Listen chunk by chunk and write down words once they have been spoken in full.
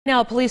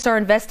Now, police are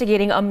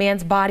investigating a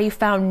man's body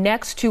found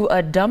next to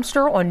a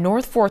dumpster on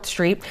North 4th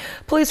Street.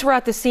 Police were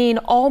at the scene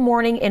all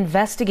morning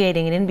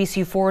investigating, and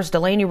NBC4's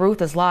Delaney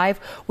Ruth is live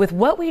with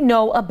what we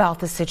know about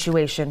the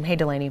situation. Hey,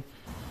 Delaney.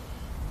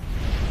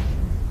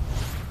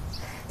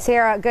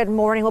 Sarah, good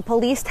morning. Well,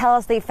 police tell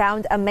us they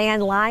found a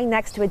man lying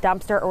next to a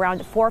dumpster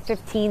around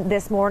 4:15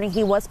 this morning.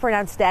 He was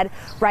pronounced dead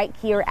right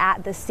here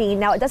at the scene.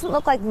 Now, it doesn't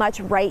look like much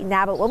right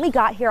now, but when we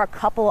got here a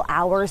couple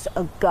hours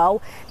ago,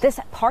 this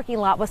parking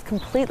lot was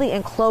completely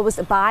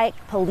enclosed by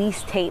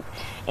police tape,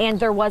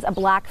 and there was a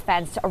black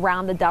fence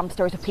around the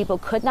dumpster so people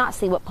could not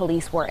see what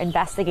police were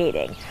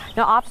investigating.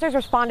 Now, officers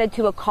responded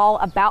to a call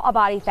about a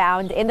body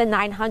found in the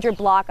 900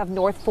 block of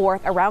North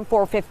 4th around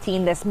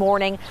 4:15 this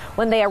morning.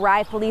 When they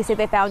arrived, police say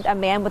they found a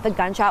man with a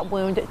gunshot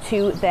wound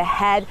to the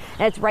head,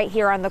 and it's right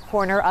here on the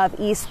corner of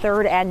East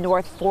 3rd and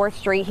North 4th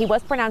Street. He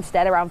was pronounced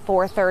dead around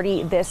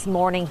 4:30 this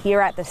morning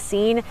here at the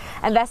scene.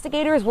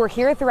 Investigators were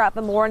here throughout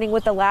the morning,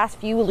 with the last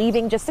few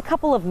leaving just a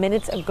couple of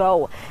minutes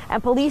ago.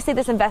 And police say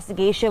this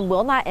investigation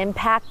will not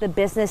impact the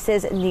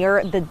businesses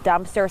near the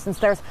dumpster, since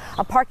there's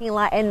a parking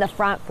lot in the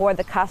front for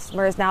the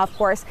customers. Now, of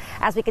course,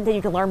 as we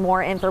continue to learn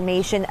more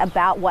information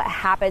about what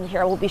happened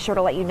here, we'll be sure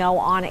to let you know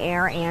on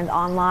air and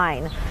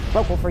online.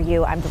 Local for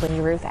you, I'm Delaney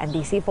Ruth,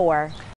 NBC4.